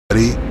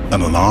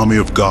and an army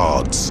of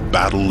gods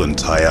battle and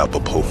tie up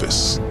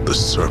Apophis, the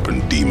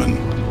serpent demon.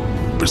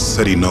 But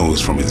Seti knows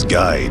from his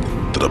guide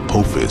that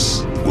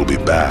Apophis will be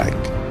back.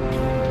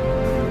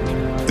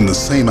 In the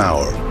same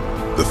hour,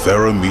 the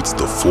pharaoh meets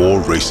the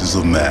four races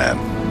of man: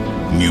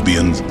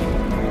 Nubians,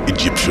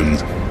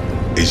 Egyptians,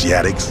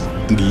 Asiatics,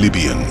 and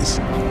Libyans.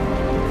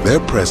 Their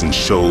presence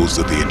shows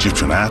that the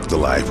Egyptian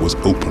afterlife was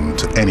open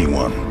to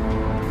anyone.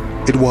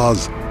 It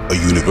was a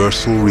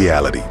universal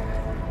reality.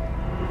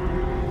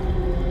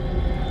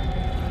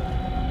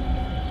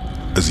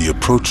 As he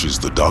approaches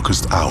the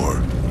darkest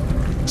hour,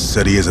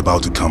 Seti is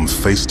about to come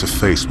face to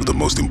face with the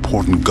most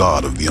important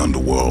god of the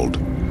underworld,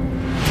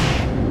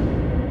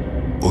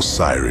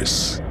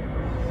 Osiris.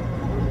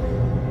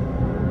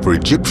 For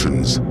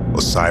Egyptians,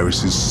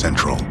 Osiris is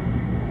central,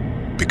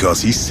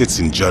 because he sits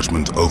in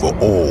judgment over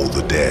all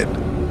the dead.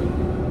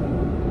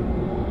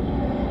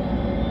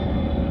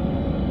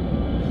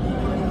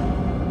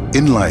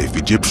 In life,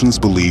 Egyptians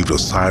believed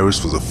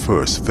Osiris was the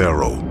first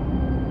pharaoh,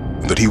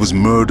 and that he was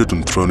murdered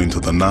and thrown into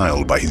the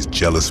Nile by his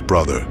jealous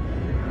brother.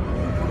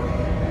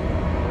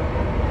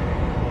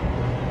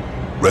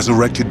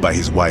 Resurrected by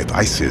his wife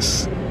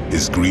Isis,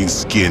 his green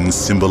skin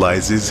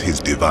symbolizes his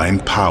divine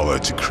power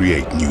to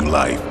create new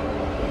life.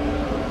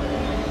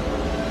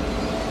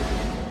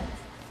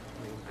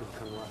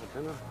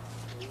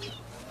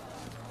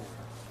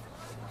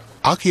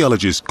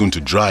 Archaeologist Gunter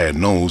Dreyer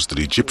knows that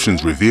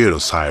Egyptians revered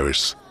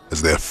Osiris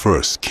as their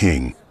first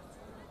king.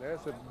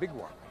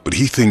 But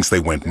he thinks they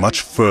went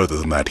much further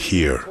than that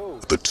here,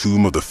 at the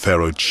tomb of the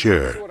pharaoh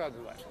Cheer,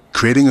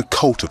 creating a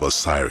cult of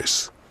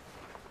Osiris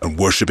and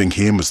worshipping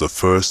him as the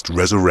first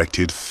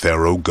resurrected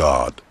pharaoh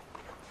god.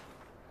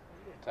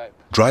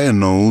 Dreyer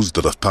knows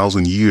that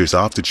 1,000 years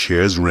after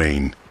Cheer's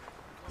reign,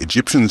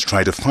 Egyptians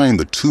tried to find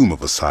the tomb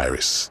of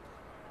Osiris.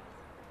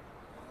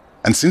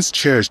 And since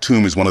Cheer's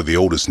tomb is one of the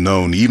oldest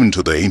known even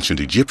to the ancient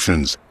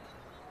Egyptians,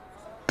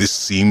 this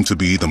seemed to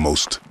be the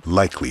most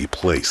likely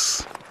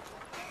place.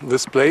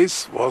 This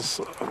place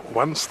was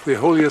once the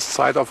holiest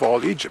site of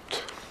all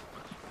Egypt,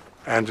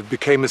 and it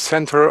became a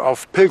center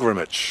of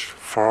pilgrimage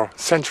for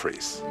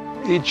centuries.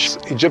 Each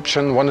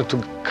Egyptian wanted to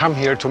come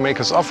here to make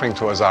his offering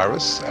to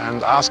Osiris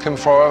and ask him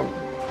for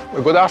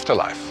a good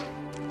afterlife.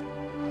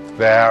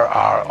 There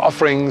are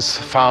offerings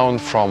found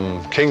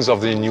from kings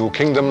of the New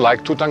Kingdom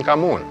like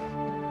Tutankhamun.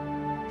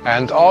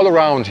 And all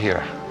around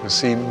here, you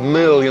see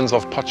millions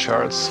of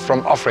potsherds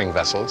from offering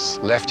vessels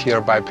left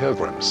here by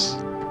pilgrims.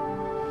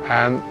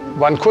 And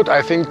one could,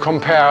 I think,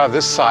 compare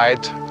this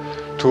site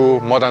to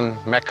modern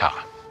Mecca.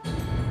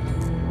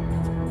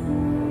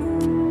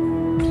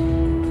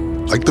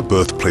 Like the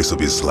birthplace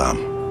of Islam,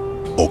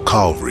 or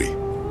Calvary,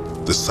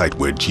 the site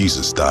where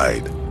Jesus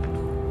died,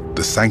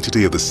 the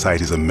sanctity of the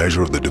site is a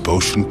measure of the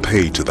devotion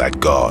paid to that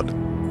God.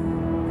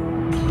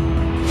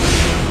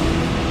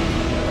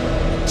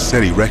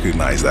 Seti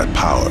recognized that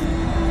power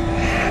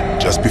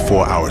just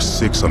before hour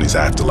 6 on his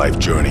afterlife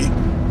journey,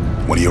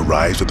 when he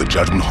arrived at the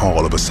judgment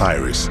hall of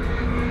Osiris